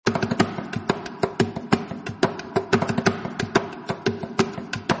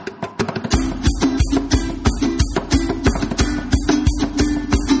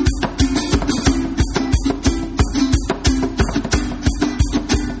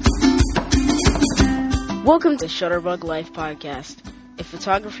Welcome to the Shutterbug Life Podcast. If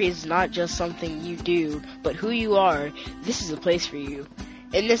photography is not just something you do, but who you are, this is a place for you.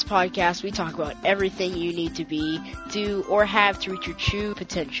 In this podcast, we talk about everything you need to be, do, or have to reach your true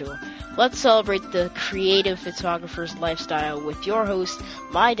potential. Let's celebrate the creative photographer's lifestyle with your host,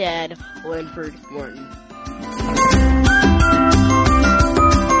 my dad, Linford Morton.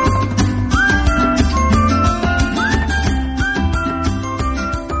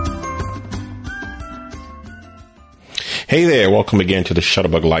 Hey there, welcome again to the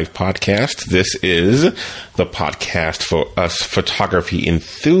Shutterbug Life Podcast. This is the podcast for us photography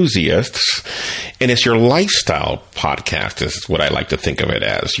enthusiasts, and it's your lifestyle podcast is what I like to think of it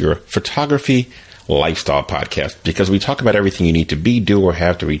as, your photography lifestyle podcast, because we talk about everything you need to be, do, or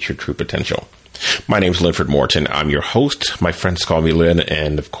have to reach your true potential. My name is Linford Morton. I'm your host. My friends call me Lynn,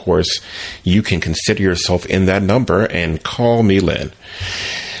 and of course, you can consider yourself in that number and call me Lynn.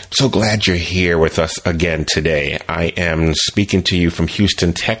 So glad you're here with us again today. I am speaking to you from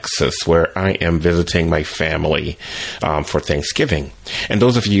Houston, Texas, where I am visiting my family for Thanksgiving. And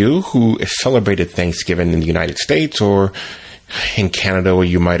those of you who celebrated Thanksgiving in the United States or in Canada, where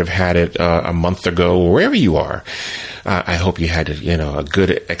you might have had it a month ago, wherever you are, I hope you had a good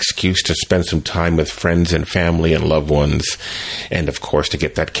excuse to spend some time with friends and family and loved ones, and of course to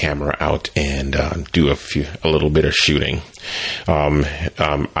get that camera out and do a little bit of shooting.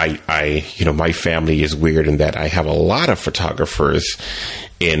 My family is weird in that I have a lot of photographers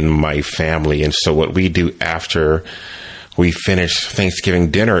in my family, and so what we do after we finish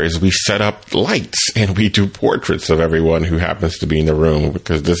Thanksgiving dinner is we set up lights and we do portraits of everyone who happens to be in the room,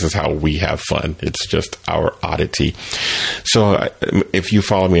 because this is how we have fun. It's just our oddity. So if you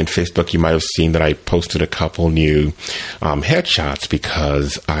follow me on Facebook, you might have seen that I posted a couple new headshots,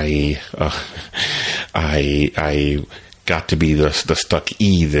 because I got to be the stuck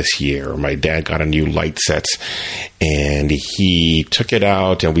E this year. My dad got a new light set, and he took it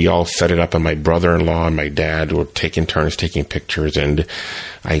out, and we all set it up, and my brother-in-law and my dad were taking turns taking pictures, and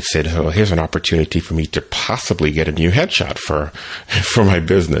I said, oh, here's an opportunity for me to possibly get a new headshot for my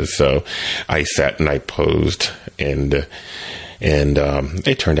business. So I sat and I posed, and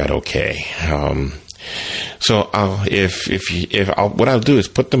it turned out okay. So what I'll do is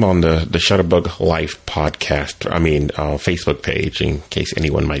put them on the Shutterbug Life podcast, Facebook page, in case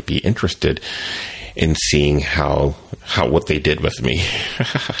anyone might be interested in seeing what they did with me.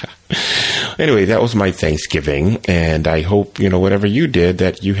 Anyway, that was my Thanksgiving, and I hope, whatever you did,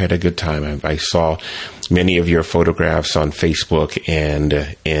 that you had a good time. I saw many of your photographs on Facebook and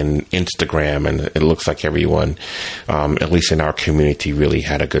in Instagram, and it looks like everyone, at least in our community, really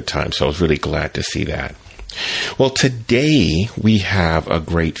had a good time. So I was really glad to see that. Well, today we have a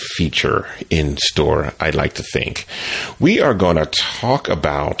great feature in store, I'd like to think. We are going to talk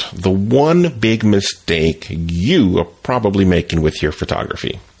about the one big mistake you are probably making with your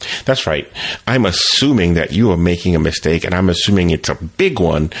photography. That's right. I'm assuming that you are making a mistake, and I'm assuming it's a big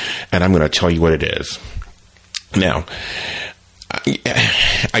one, and I'm going to tell you what it is. Now,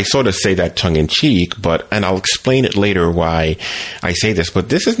 I sort of say that tongue in cheek, and I'll explain it later why I say this. But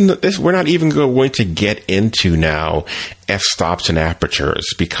we're not even going to get into now f-stops and apertures,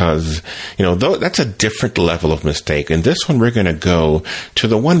 because that's a different level of mistake. And this one, we're going to go to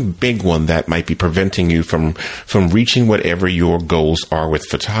the one big one that might be preventing you from reaching whatever your goals are with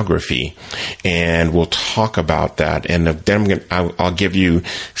photography. And we'll talk about that. And then I'll give you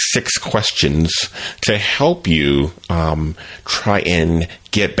 6 questions to help you try and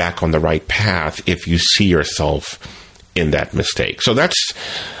get back on the right path if you see yourself in that mistake. So that's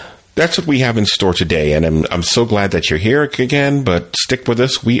what we have in store today, and I'm so glad that you're here again, but stick with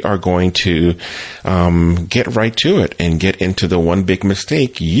us. We are going to get right to it and get into the one big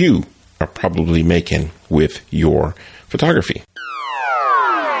mistake you are probably making with your photography.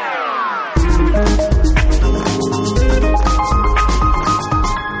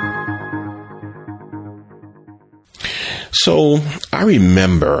 So I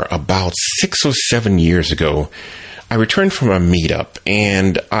remember about 6 or 7 years ago, I returned from a meetup,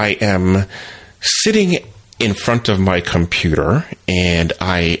 and I am sitting in front of my computer, and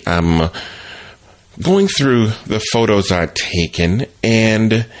I am going through the photos I'd taken,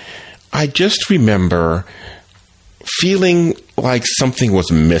 and I just remember feeling like something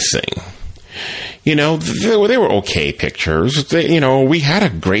was missing. They were okay pictures. We had a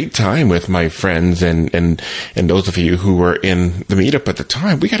great time with my friends and those of you who were in the meetup at the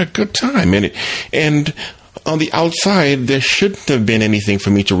time. We had a good time, and on the outside, there shouldn't have been anything for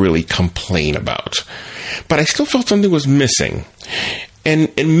me to really complain about. But I still felt something was missing.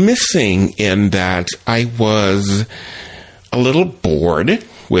 And missing in that I was a little bored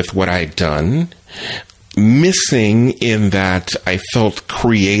with what I'd done. missing in that I felt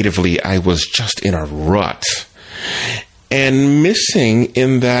creatively I was just in a rut. And missing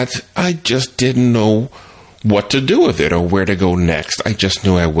in that I just didn't know what to do with it or where to go next. I just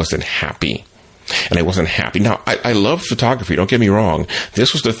knew I wasn't happy. And I wasn't happy. Now, I love photography, don't get me wrong.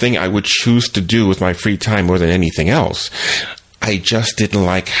 This was the thing I would choose to do with my free time more than anything else. I just didn't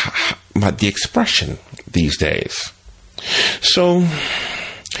like the expression these days. So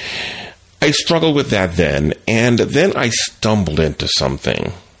I struggled with that then, and then I stumbled into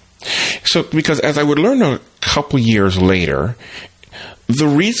something. So, because as I would learn a couple years later, the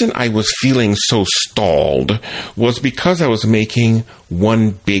reason I was feeling so stalled was because I was making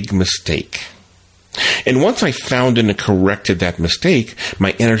one big mistake. And once I found and corrected that mistake,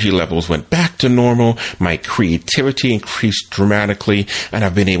 my energy levels went back to normal, my creativity increased dramatically, and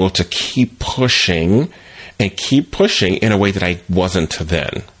I've been able to keep pushing in a way that I wasn't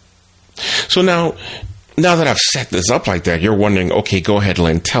then. So now that I've set this up like that, you're wondering, okay, go ahead,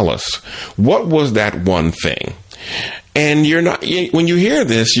 Len, tell us. What was that one thing? And when you hear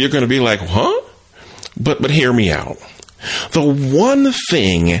this, you're going to be like, huh? But hear me out. The one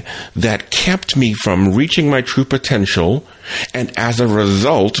thing that kept me from reaching my true potential and as a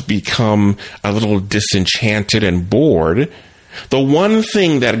result become a little disenchanted and bored, the one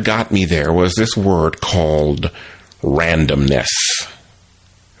thing that got me there was this word called randomness.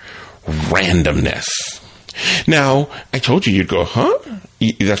 Randomness. Now, I told you you'd go, huh?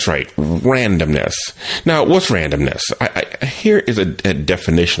 That's right, randomness. Now, what's randomness? Here is a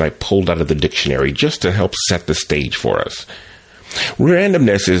definition I pulled out of the dictionary just to help set the stage for us.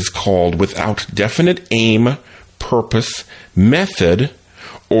 Randomness is called without definite aim, purpose, method,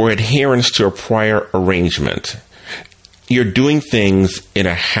 or adherence to a prior arrangement. You're doing things in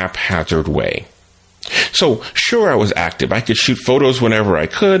a haphazard way. So, sure, I was active. I could shoot photos whenever I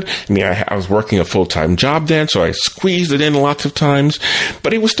could. I mean, I was working a full-time job then, so I squeezed it in lots of times.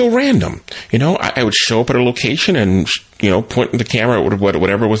 But it was still random. You know, I would show up at a location and, point the camera at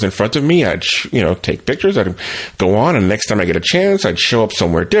whatever was in front of me. I'd, take pictures. I'd go on, and the next time I get a chance, I'd show up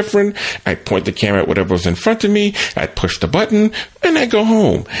somewhere different. I'd point the camera at whatever was in front of me. I'd push the button, and I'd go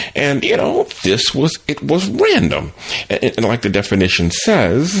home. And, it was random. And like the definition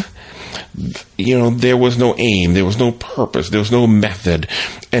says, there was no aim, there was no purpose, there was no method,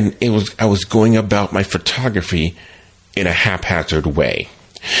 and I was going about my photography in a haphazard way.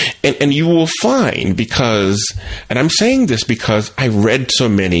 And you will find and I'm saying this because I read so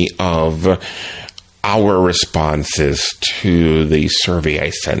many of our responses to the survey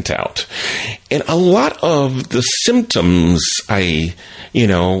I sent out. And a lot of the symptoms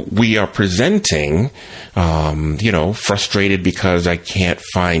we are presenting, frustrated because I can't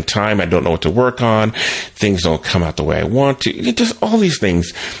find time, I don't know what to work on, things don't come out the way I want to, just all these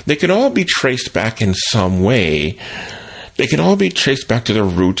things, they can all be traced back in some way. They can all be traced back to the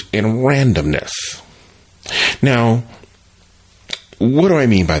root in randomness. Now, what do I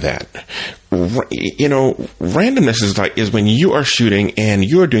mean by that? Randomness is when you are shooting and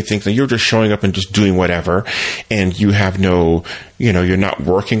you're doing things and you're just showing up and just doing whatever, and you have no, you're not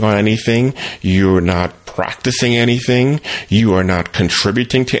working on anything, you're not practicing anything, you are not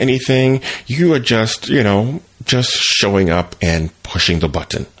contributing to anything, you are just showing up and pushing the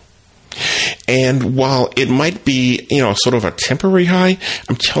button. And while it might be, sort of a temporary high,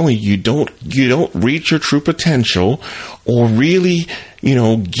 I'm telling you, you don't reach your true potential or really,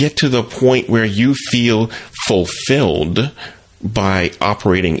 get to the point where you feel fulfilled by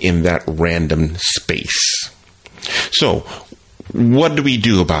operating in that random space. So, what do we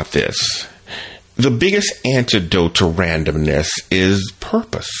do about this? The biggest antidote to randomness is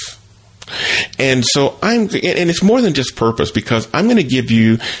purpose. And so and it's more than just purpose, because I'm going to give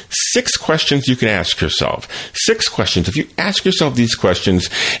you 6 questions you can ask yourself. 6 questions. If you ask yourself these questions,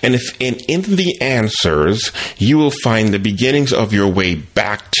 and if in the answers, you will find the beginnings of your way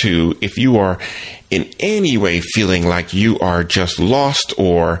back to, if you are in any way feeling like you are just lost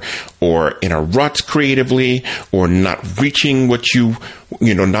or in a rut creatively, or not reaching what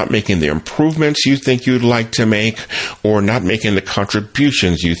not making the improvements you think you'd like to make, or not making the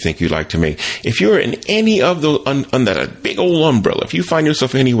contributions you think you'd like to make. If you're in any of those, under that big old umbrella, if you find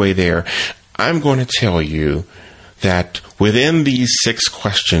yourself anyway there, I'm going to tell you that within these 6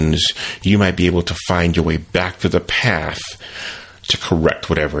 questions, you might be able to find your way back to the path to correct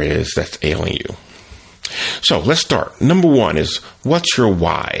whatever it is that's ailing you. So let's start. Number 1 is, what's your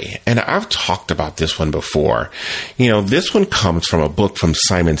why? And I've talked about this one before. This one comes from a book from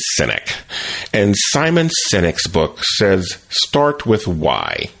Simon Sinek. And Simon Sinek's book says, start with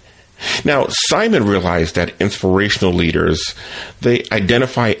why. Now, Simon realized that inspirational leaders, they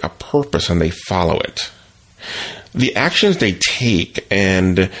identify a purpose and they follow it. The actions they take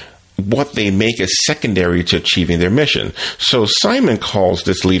and what they make is secondary to achieving their mission. So Simon calls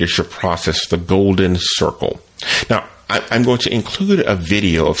this leadership process the golden circle. Now, I'm going to include a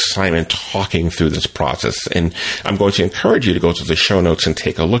video of Simon talking through this process, and I'm going to encourage you to go to the show notes and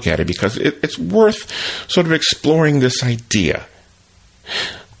take a look at it because it's worth sort of exploring this idea.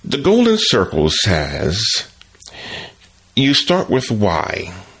 The golden circle says you start with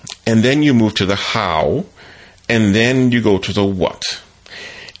why, and then you move to the how, and then you go to the what.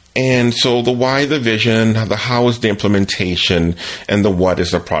 And so the why, the vision, the how is the implementation, and the what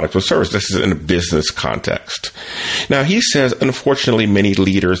is the product or service. This is in a business context. Now, he says, unfortunately, many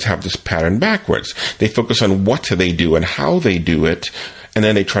leaders have this pattern backwards. They focus on what they do and how they do it, and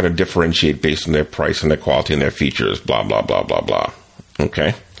then they try to differentiate based on their price and their quality and their features, blah, blah, blah, blah, blah.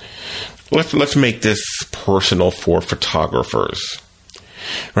 Okay? Let's make this personal for photographers.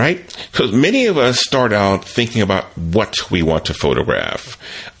 Right? Because many of us start out thinking about what we want to photograph.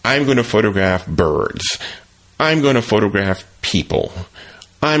 I'm going to photograph birds. I'm going to photograph people.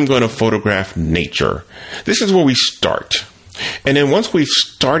 I'm going to photograph nature. This is where we start. And then once we've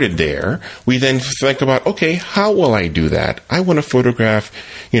started there, we then think about, okay, how will I do that? I want to photograph,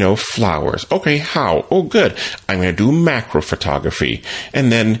 flowers. Okay, how? Oh, good. I'm going to do macro photography.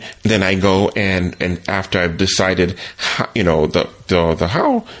 And then I go and after I've decided, how, the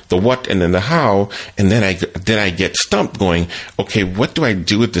how, the what, and then the how, and then I get stumped going, okay, what do I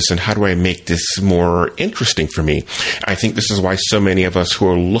do with this and how do I make this more interesting for me? I think this is why so many of us who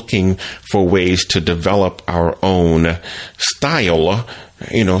are looking for ways to develop our own style,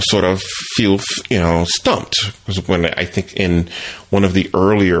 sort of feel, stumped. Because when I think in one of the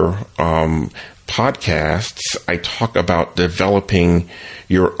earlier podcasts, I talk about developing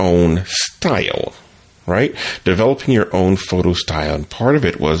your own style, right? Developing your own photo style. And part of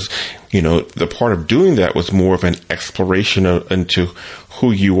it was, the part of doing that was more of an exploration into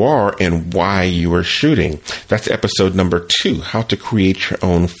who you are and why you are shooting. That's episode number 2, how to create your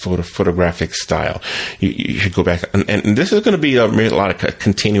own photographic style. You should go back. And this is going to be a lot of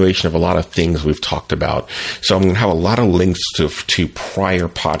continuation of a lot of things we've talked about. So I'm going to have a lot of links to prior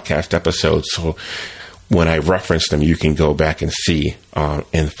podcast episodes. So when I reference them, you can go back and see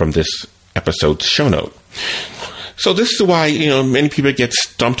and from this episode's show note. So this is why, many people get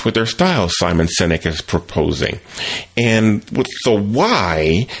stumped with their style, Simon Sinek is proposing. And with the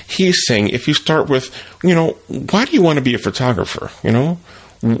why, he's saying if you start with, why do you want to be a photographer?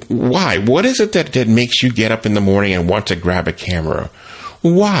 Why? What is it that makes you get up in the morning and want to grab a camera?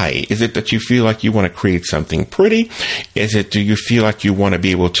 Why? Is it that you feel like you want to create something pretty? Do you feel like you want to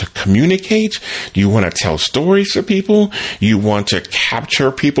be able to communicate? Do you want to tell stories to people? You want to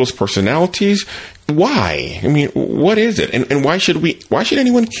capture people's personalities? Why? I mean, what is it? And why should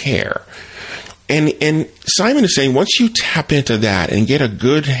anyone care? And Simon is saying once you tap into that and get a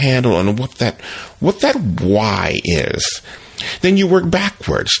good handle on what that why is, then you work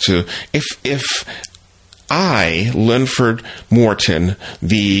backwards to if I, Linford Morton,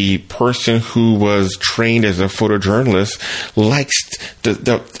 the person who was trained as a photojournalist,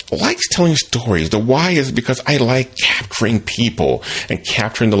 likes telling stories. The why is because I like capturing people and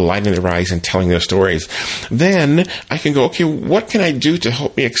capturing the light in their eyes and telling their stories. Then I can go, okay, what can I do to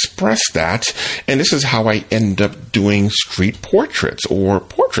help me express that? And this is how I end up doing street portraits or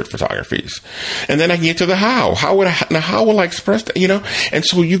portrait photographies. And then I can get to the how. How will I express that? And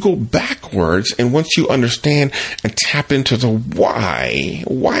so you go backwards, and once you understand and tap into the why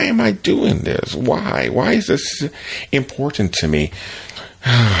am I doing this? Why is this important to me?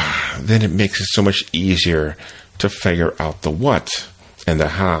 Then it makes it so much easier to figure out the what and the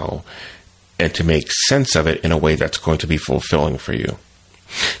how and to make sense of it in a way that's going to be fulfilling for you.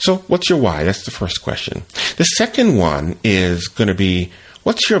 So what's your why? That's the first question. The second one is going to be,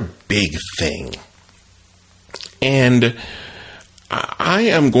 what's your big thing? And I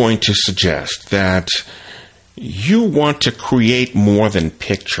am going to suggest that you want to create more than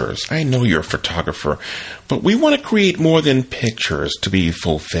pictures. I know you're a photographer, but we want to create more than pictures to be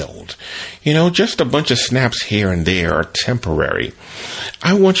fulfilled. Just a bunch of snaps here and there are temporary.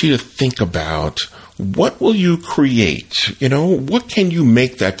 I want you to think about, what will you create? What can you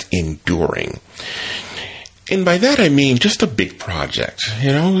make that's enduring? And by that I mean just a big project,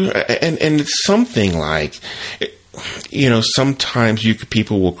 and it's something like, sometimes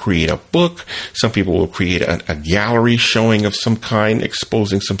people will create a book. Some people will create a gallery showing of some kind,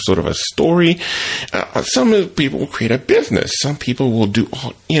 exposing some sort of a story. Some people will create a business. Some people will do,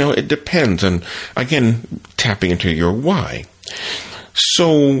 it depends on, again, tapping into your why.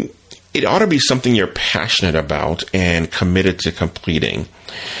 So it ought to be something you're passionate about and committed to completing.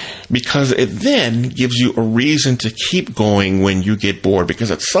 because it then gives you a reason to keep going when you get bored.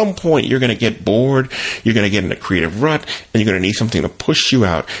 Because at some point you're going to get bored, you're going to get in a creative rut, and you're going to need something to push you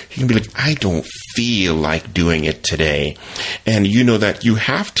out. You can be like, I don't feel like doing it today. And you know that you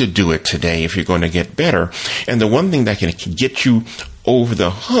have to do it today if you're going to get better. And the one thing that can get you over the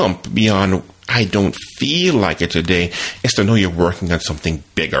hump beyond I don't feel like it today is to know you're working on something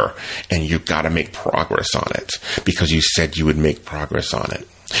bigger and you've got to make progress on it because you said you would make progress on it.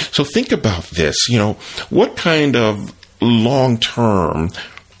 So think about this, what kind of long-term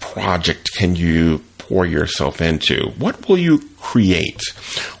project can you pour yourself into? What will you create?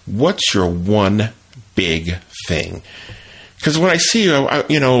 What's your one big thing? Because when I see you,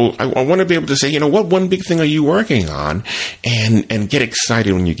 I want to be able to say, what one big thing are you working on? And get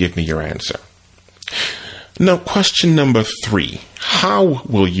excited when you give me your answer. Now, question number 3, how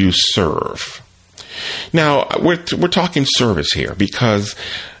will you serve? Now, we're talking service here because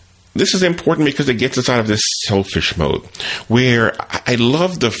this is important because it gets us out of this selfish mode where I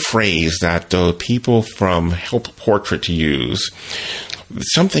love the phrase that the people from Help Portrait use.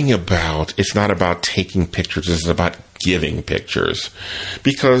 Something about, it's not about taking pictures, it's about giving pictures.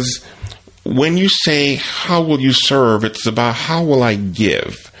 Because when you say, how will you serve, it's about how will I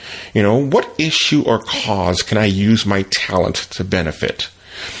give? What issue or cause can I use my talent to benefit?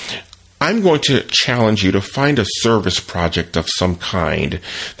 I'm going to challenge you to find a service project of some kind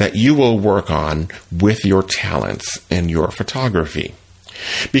that you will work on with your talents and your photography.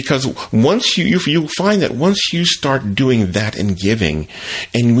 Because once you find that once you start doing that and giving,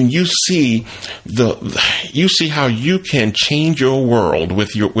 and when you see how you can change your world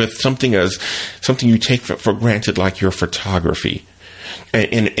with something you take for granted, like your photography.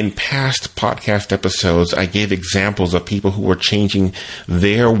 In past podcast episodes, I gave examples of people who were changing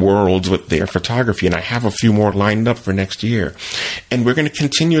their worlds with their photography, and I have a few more lined up for next year. And we're going to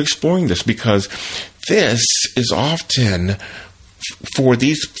continue exploring this because this is often for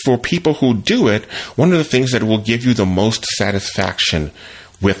people who do it, one of the things that will give you the most satisfaction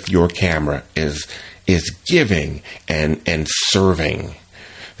with your camera is giving and serving.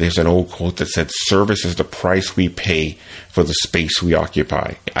 There's an old quote that said, service is the price we pay for the space we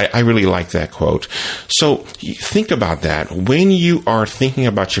occupy. I really like that quote. So think about that. When you are thinking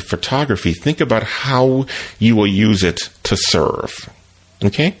about your photography, think about how you will use it to serve.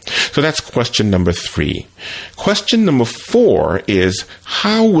 Okay? So that's question number 3. Question number 4 is,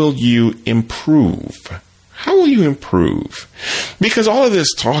 how will you improve? How will you improve? Because all of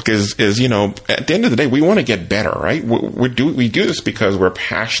this talk is at the end of the day, we want to get better, right? We do this because we're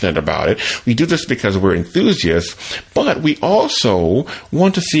passionate about it. We do this because we're enthusiasts, but we also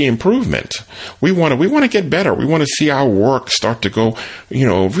want to see improvement. We want to get better. We want to see our work start to go,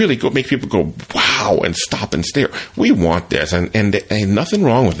 really go make people go, wow, and stop and stare. We want this, and ain't nothing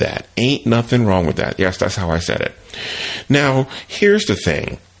wrong with that. Ain't nothing wrong with that. Yes, that's how I said it. Now, here's the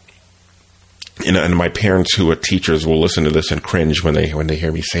thing. And my parents who are teachers will listen to this and cringe when they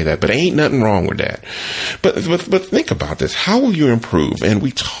hear me say that. But ain't nothing wrong with that. But think about this. How will you improve? And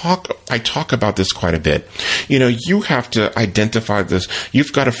I talk about this quite a bit. You have to identify this.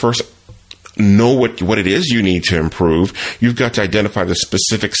 You've got to first know what it is you need to improve. You've got to identify the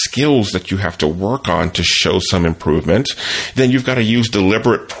specific skills that you have to work on to show some improvement. Then you've got to use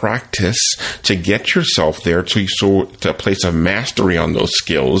deliberate practice to get yourself there to a place of mastery on those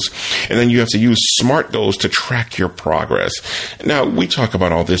skills. And then you have to use SMART goals to track your progress. Now, we talk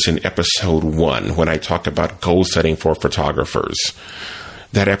about all this in episode 1 when I talk about goal setting for photographers.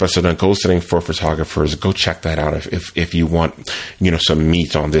 That episode on goal setting for photographers, go check that out if you want, some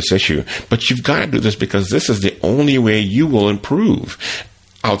meat on this issue. But you've got to do this because this is the only way you will improve.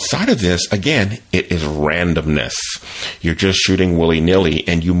 Outside of this, again, it is randomness. You're just shooting willy-nilly,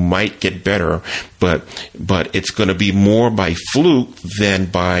 and you might get better, but it's going to be more by fluke than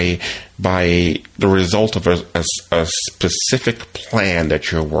by the result of a specific plan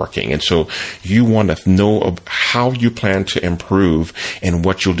that you're working. And so you want to know how you plan to improve and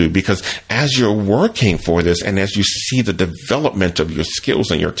what you'll do. Because as you're working for this and as you see the development of your skills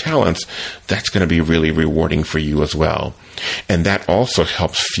and your talents, that's going to be really rewarding for you as well. And that also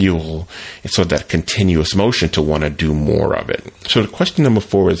helps fuel that continuous motion to want to do more of it. So the question number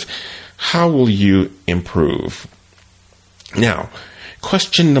 4 is, how will you improve? Now,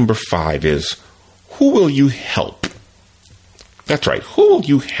 question number 5 is, who will you help? That's right. Who will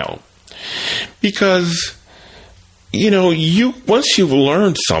you help? Because, once you've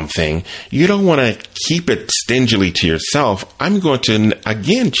learned something, you don't want to keep it stingily to yourself. I'm going to,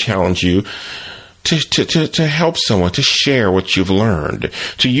 again, challenge you to help someone, to share what you've learned,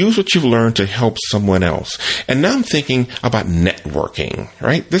 to use what you've learned to help someone else. And now I'm thinking about networking,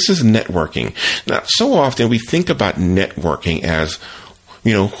 right? This is networking. Now, so often we think about networking as,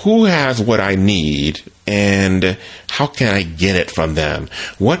 who has what I need and how can I get it from them?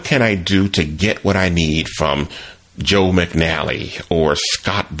 What can I do to get what I need from Joe McNally or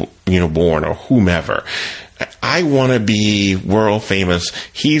Scott, Bourne or whomever? I want to be world famous.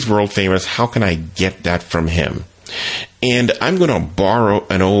 He's world famous. How can I get that from him? And I'm going to borrow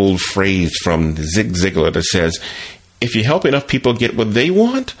an old phrase from Zig Ziglar that says, if you help enough people get what they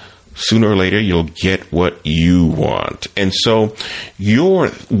want, sooner or later you'll get what you want. And so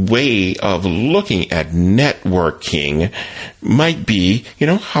your way of looking at networking might be,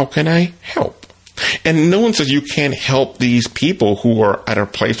 how can I help? And no one says you can't help these people who are at a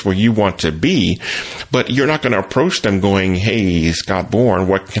place where you want to be, but you're not going to approach them going, hey, Scott Bourne,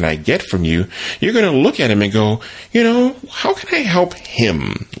 what can I get from you? You're going to look at him and go, how can I help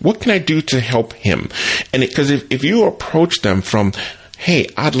him? What can I do to help him? And because if you approach them from, hey,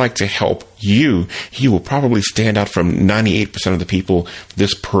 I'd like to help you will probably stand out from 98% of the people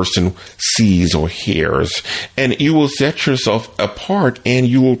this person sees or hears. And you will set yourself apart and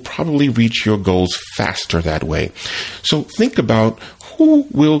you will probably reach your goals faster that way. So think about who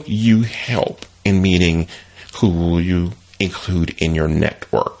will you help, in meaning who will you include in your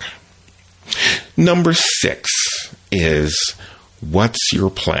network. Number 6 is, what's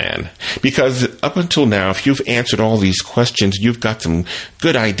your plan? Because up until now, if you've answered all these questions, you've got some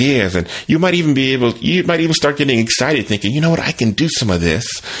good ideas, and you might even start getting excited thinking, you know what, I can do some of this.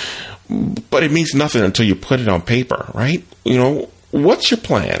 But it means nothing until you put it on paper, right? What's your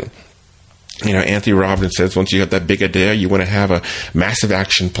plan? Anthony Robbins says once you have that big idea, you want to have a massive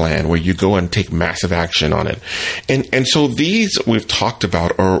action plan where you go and take massive action on it. And so these we've talked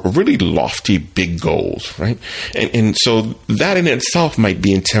about are really lofty, big goals, right? And so that in itself might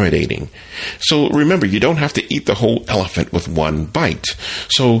be intimidating. So remember, you don't have to eat the whole elephant with one bite.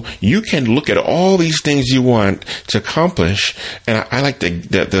 So you can look at all these things you want to accomplish. And I like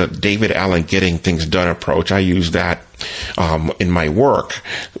the David Allen getting things done approach. I use that in my work,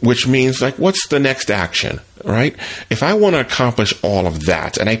 which means what's the next action, right? If I want to accomplish all of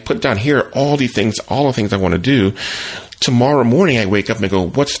that and I put down here all the things I want to do, tomorrow morning I wake up and go,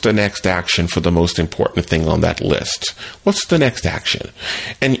 what's the next action for the most important thing on that list? What's the next action?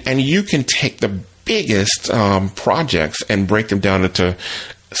 And you can take the biggest projects and break them down into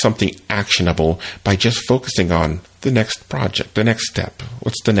something actionable by just focusing on the next project, the next step.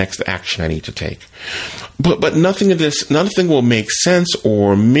 What's the next action I need to take? But nothing will make sense,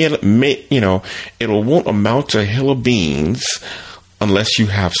 or it won't amount to a hill of beans unless you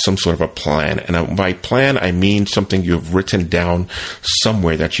have some sort of a plan. And by plan, I mean something you've written down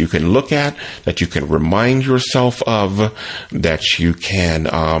somewhere that you can look at, that you can remind yourself of, that you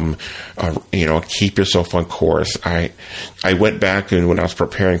can, keep yourself on course. I went back, and when I was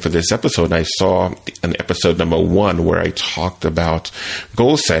preparing for this episode, and I saw an episode number 1 where I talked about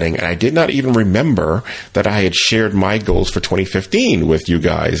goal setting, and I did not even remember that I had shared my goals for 2015 with you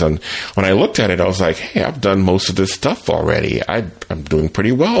guys. And when I looked at it, I was like, hey, I've done most of this stuff already. I'm doing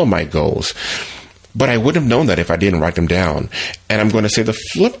pretty well on my goals. But I wouldn't have known that if I didn't write them down. And I'm going to say the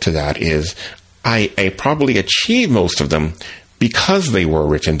flip to that is I probably achieved most of them because they were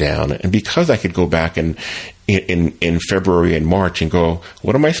written down, and because I could go back and in February and March and go,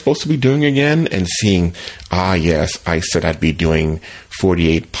 what am I supposed to be doing again? And seeing, yes, I said I'd be doing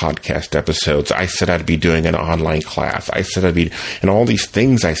 48 podcast episodes. I said I'd be doing an online class. I said and all these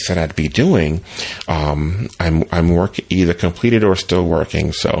things I said I'd be doing, I'm working, either completed or still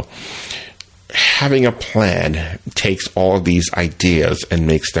working. So having a plan takes all of these ideas and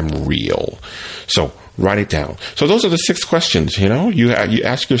makes them real. So write it down. So those are the 6 questions, You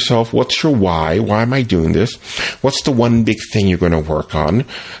ask yourself, what's your why? Why am I doing this? What's the one big thing you're going to work on?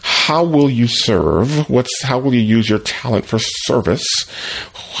 How will you serve? How will you use your talent for service?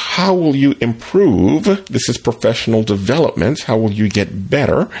 How will you improve? This is professional development. How will you get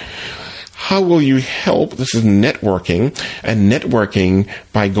better? How will you help? This is networking, and networking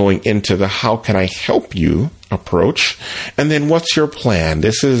by going into the how can I help you approach. And then what's your plan?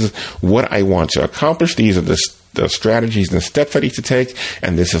 This is what I want to accomplish. These are the strategies and steps I need to take.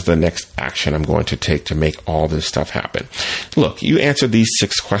 And this is the next action I'm going to take to make all this stuff happen. Look, you answered these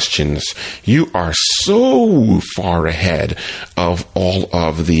 6 questions. You are so far ahead of all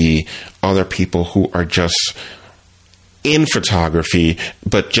of the other people who are just in photography,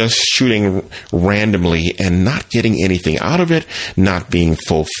 but just shooting randomly and not getting anything out of it, not being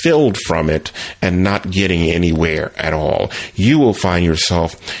fulfilled from it, and not getting anywhere at all. You will find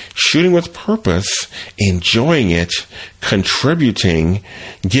yourself shooting with purpose, enjoying it, contributing,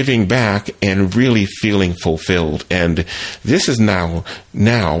 giving back, and really feeling fulfilled. And this is now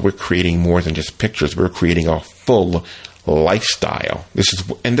we're creating more than just pictures. We're creating a full lifestyle. This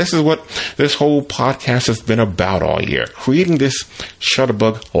is what this whole podcast has been about all year. Creating this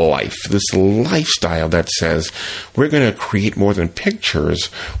Shutterbug life, this lifestyle that says we're going to create more than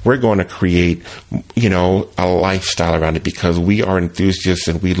pictures. We're going to create, a lifestyle around it because we are enthusiasts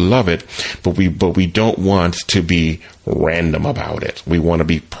and we love it, but we don't want to be random about it. We want to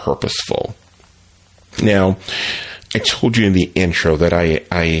be purposeful. Now, I told you in the intro that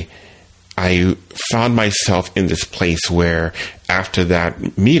I found myself in this place where after that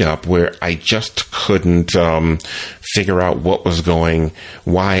meetup where I just couldn't figure out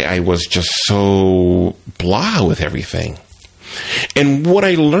why I was just so blah with everything. And what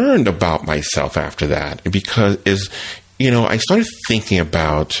I learned about myself after that, I started thinking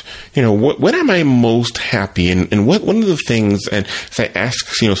about, when am I most happy? And one of the things, and as I ask,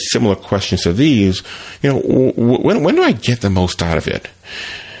 similar questions to these, when do I get the most out of it?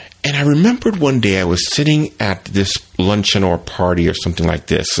 And I remembered one day I was sitting at this luncheon or party or something like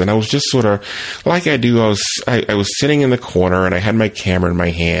this, and I was just sort of, like I do, I was sitting in the corner, and I had my camera in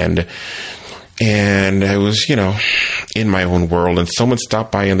my hand, and I was, in my own world, and someone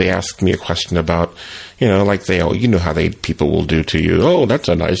stopped by and they asked me a question about, like how people will do to you. Oh, that's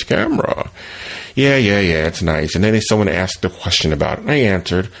a nice camera. Yeah, it's nice. And then someone asked a question about it, and I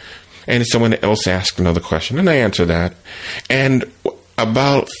answered, and someone else asked another question, and I answered that, and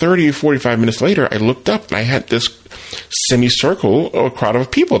about 30 or 45 minutes later, I looked up and I had this semicircle or crowd of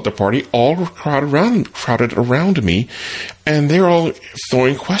people at the party, all crowded around me, and they're all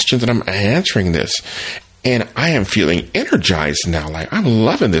throwing questions, and I'm answering this. And I am feeling energized now. Like, I'm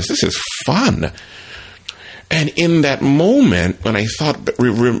loving this. This is fun. And in that moment, when I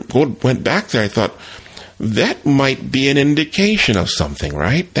went back there, I thought, that might be an indication of something,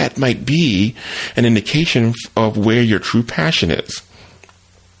 right? That might be an indication of where your true passion is.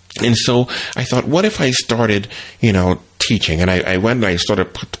 And so I thought, what if I started, teaching? And I went and I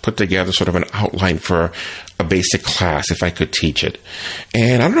started put together sort of an outline for a basic class, if I could teach it.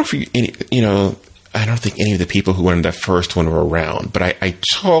 And I don't know if I don't think any of the people who went in that first one were around, but I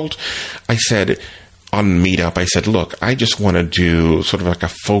said on Meetup, I said, look, I just want to do sort of like a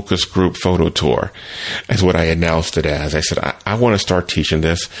focus group photo tour, is what I announced it as. I said, I want to start teaching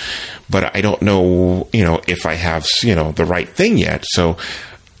this, but I don't know, if I have, the right thing yet. So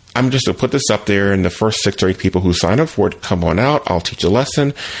I'm just going to put this up there, and the first 6 or 8 people who sign up for it, come on out. I'll teach a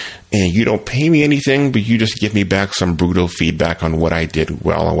lesson, and you don't pay me anything, but you just give me back some brutal feedback on what I did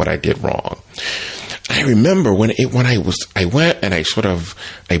well and what I did wrong. I remember when I went and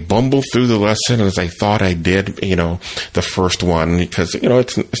I bumbled through the lesson as I thought I did, the first one, because,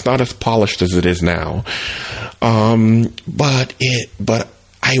 it's not as polished as it is now. But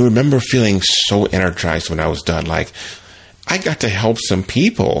I remember feeling so energized when I was done. Like, I got to help some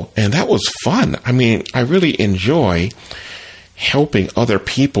people, and that was fun. I mean, I really enjoy helping other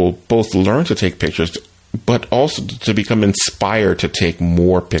people both learn to take pictures, but also to become inspired to take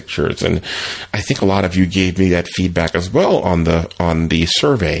more pictures. And I think a lot of you gave me that feedback as well on the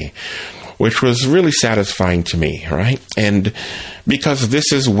survey, which was really satisfying to me, right? And because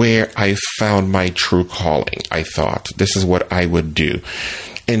this is where I found my true calling, I thought this is what I would do.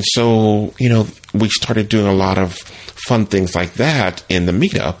 And so, we started doing a lot of fun things like that in the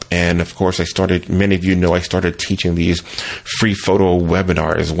meetup. And of course, many of you know, I started teaching these free photo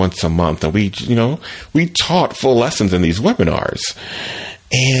webinars once a month. And we taught full lessons in these webinars.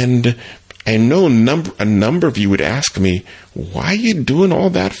 And I know a number of you would ask me, why are you doing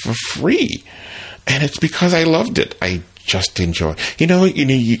all that for free? And it's because I loved it. I just enjoy.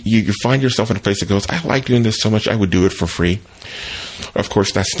 You find yourself in a place that goes, I like doing this so much, I would do it for free. Of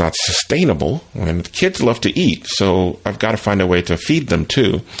course, that's not sustainable. And kids love to eat, so I've got to find a way to feed them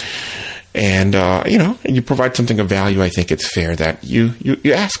too. And, you provide something of value, I think it's fair that you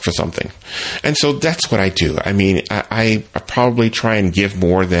ask for something. And so that's what I do. I mean, I probably try and give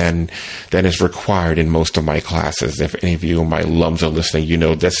more than is required in most of my classes. If any of you, my alums, are listening,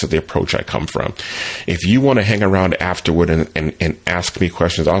 that's the approach I come from. If you want to hang around afterward and ask me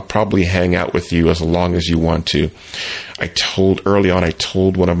questions, I'll probably hang out with you as long as you want to. Early on, I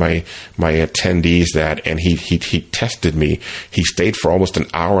told one of my attendees that, and he tested me. He stayed for almost an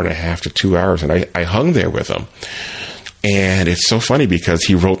hour and a half to 2 hours, and I hung there with him. And it's so funny because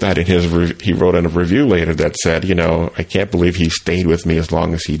he wrote that he wrote in a review later that said, I can't believe he stayed with me as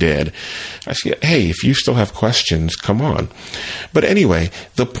long as he did. I said, hey, if you still have questions, come on. But anyway,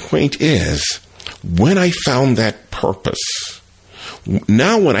 the point is, when I found that purpose,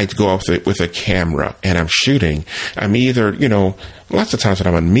 now when I go out with a camera and I'm shooting, I'm either, lots of times when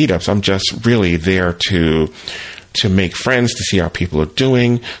I'm on meetups, I'm just really there to make friends, to see how people are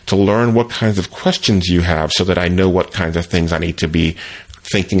doing, to learn what kinds of questions you have so that I know what kinds of things I need to be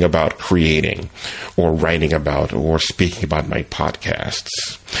thinking about creating or writing about or speaking about my podcasts.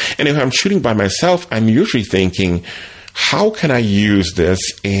 And if I'm shooting by myself, I'm usually thinking, how can I use this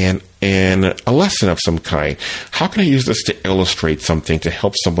in a lesson of some kind? How can I use this to illustrate something, to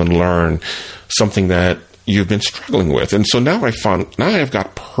help someone learn something that you've been struggling with? And so now I've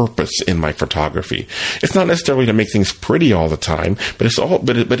got purpose in my photography. It's not necessarily to make things pretty all the time, but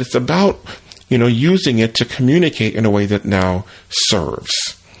it's about, using it to communicate in a way that now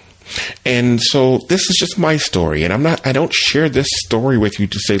serves. And so this is just my story, and I don't share this story with you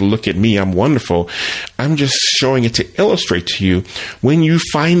to say, look at me, I'm wonderful. I'm just showing it to illustrate to you, when you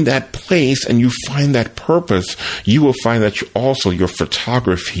find that place and you find that purpose, you will find that your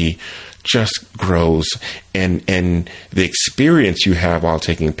photography just grows, and the experience you have while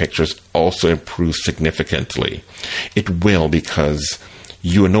taking pictures also improves significantly. It will, because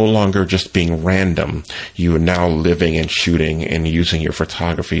you are no longer just being random. You are now living and shooting and using your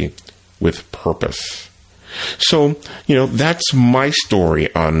photography with purpose. So, that's my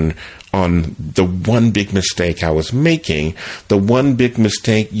story on the one big mistake I was making, the one big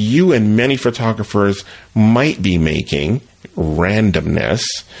mistake you and many photographers might be making, randomness,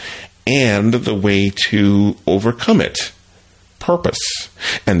 and the way to overcome it, purpose.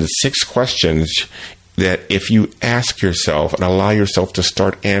 And the 6 questions that if you ask yourself and allow yourself to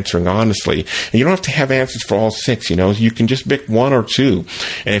start answering honestly, and you don't have to have answers for all 6, you can just pick 1 or 2.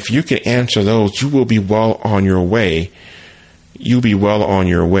 And if you can answer those, you will be well on your way. You'll be well on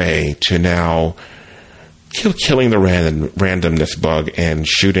your way to now killing the randomness bug and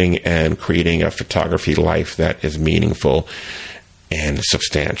shooting and creating a photography life that is meaningful and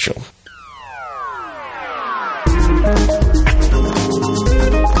substantial.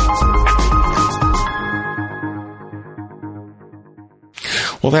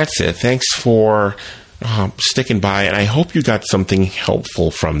 Well, that's it. Thanks for sticking by, and I hope you got something helpful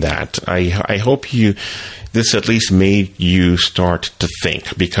from that. I hope this at least made you start to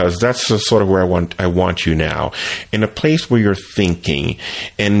think, because that's sort of where I want you now, in a place where you're thinking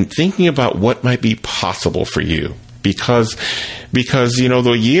about what might be possible for you. Because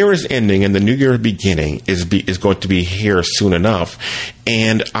the year is ending and the new year beginning is going to be here soon enough,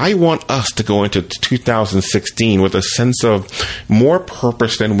 and I want us to go into 2016 with a sense of more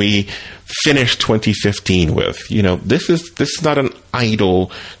purpose than we finished 2015 with. This is not an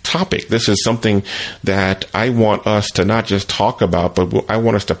idle topic. This is something that I want us to not just talk about, but I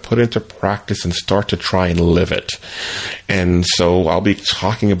want us to put into practice and start to try and live it. And so I'll be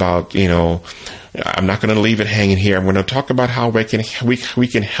talking about, I'm not going to leave it hanging here. I'm going to talk about how we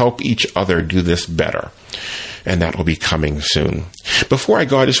can help each other do this better. And that will be coming soon. Before I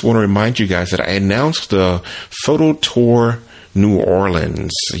go, I just want to remind you guys that I announced the Photo Tour New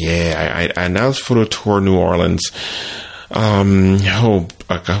Orleans. Yeah, I announced Photo Tour New Orleans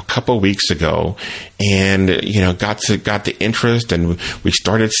a couple of weeks ago, and got the interest, and we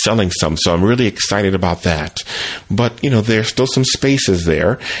started selling some. So I'm really excited about that. But there's still some spaces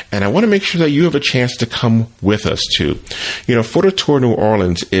there, and I want to make sure that you have a chance to come with us too. Photo Tour New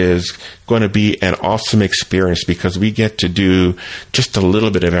Orleans is going to be an awesome experience because we get to do just a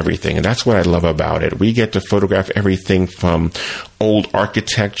little bit of everything, and that's what I love about it. We get to photograph everything from old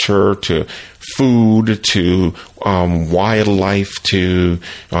architecture to food to wildlife to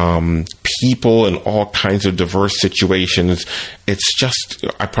people in all kinds of diverse situations. It's just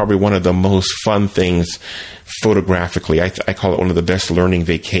probably one of the most fun things photographically. I call it one of the best learning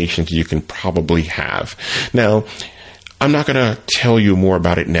vacations you can probably have. Now, I'm not going to tell you more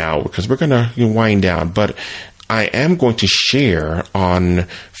about it now because we're going to wind down, but I am going to share on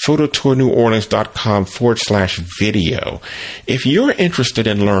phototourneworleans.com/video. If you're interested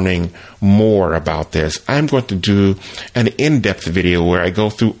in learning more about this, I'm going to do an in-depth video where I go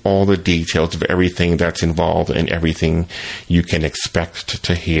through all the details of everything that's involved and everything you can expect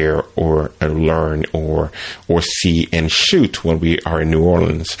to hear or learn or see and shoot when we are in New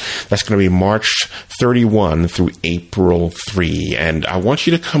Orleans. That's going to be March 31 through April 3. And I want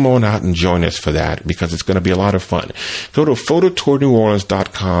you to come on out and join us for that because it's going to be a lot of fun. Go to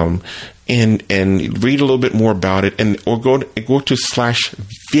phototourneworleans.com and read a little bit more about it, or go to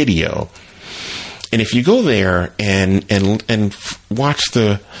 /video. And if you go there and watch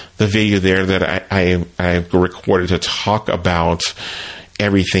the video there that I recorded to talk about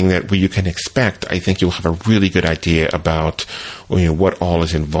everything that you can expect, I think you'll have a really good idea about what all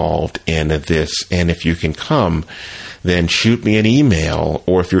is involved in this. And if you can come, then shoot me an email,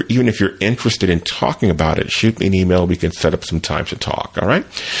 or if you're interested in talking about it, shoot me an email. We can set up some time to talk. All right.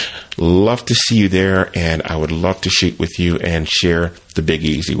 Love to see you there, and I would love to shoot with you and share the Big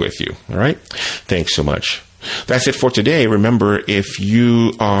Easy with you. All right. Thanks so much. That's it for today. Remember, if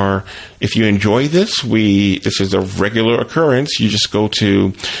you enjoy this, this is a regular occurrence. You just go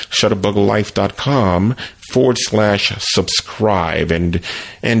to shutterbuglife.com/subscribe and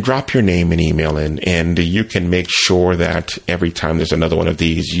drop your name and email in, and you can make sure that every time there's another one of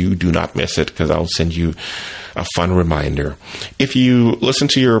these, you do not miss it, because I'll send you a fun reminder. If you listen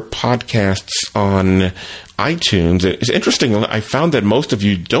to your podcasts on iTunes, it's interesting. I found that most of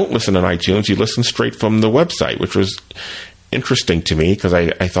you don't listen on iTunes. You listen straight from the website, which was interesting to me, because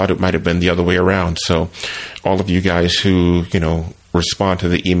I thought it might have been the other way around. So all of you guys who, respond to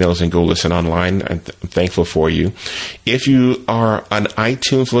the emails and go listen online, I'm thankful for you. If you are an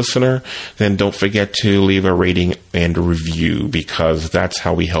iTunes listener, then don't forget to leave a rating and a review, because that's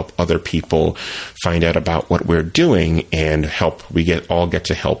how we help other people find out about what we're doing and all get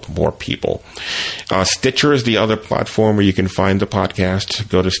to help more people. Stitcher is the other platform where you can find the podcast.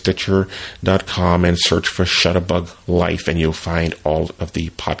 Go to Stitcher.com and search for Shutterbug Life, and you'll find all of the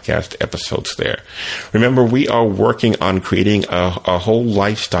podcast episodes there. Remember, we are working on creating a whole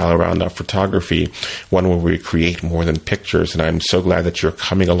lifestyle around our photography, one where we create more than pictures. And I'm so glad that you're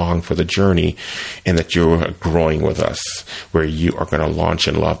coming along for the journey, and that you're growing with us, where you are going to launch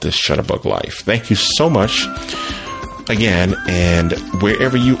and love this Shutterbug Life. Thank you so much again, and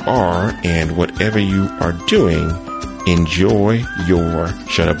wherever you are and whatever you are doing, enjoy your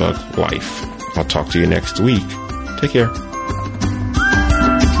Shutterbug Life. I'll talk to you next week. Take care.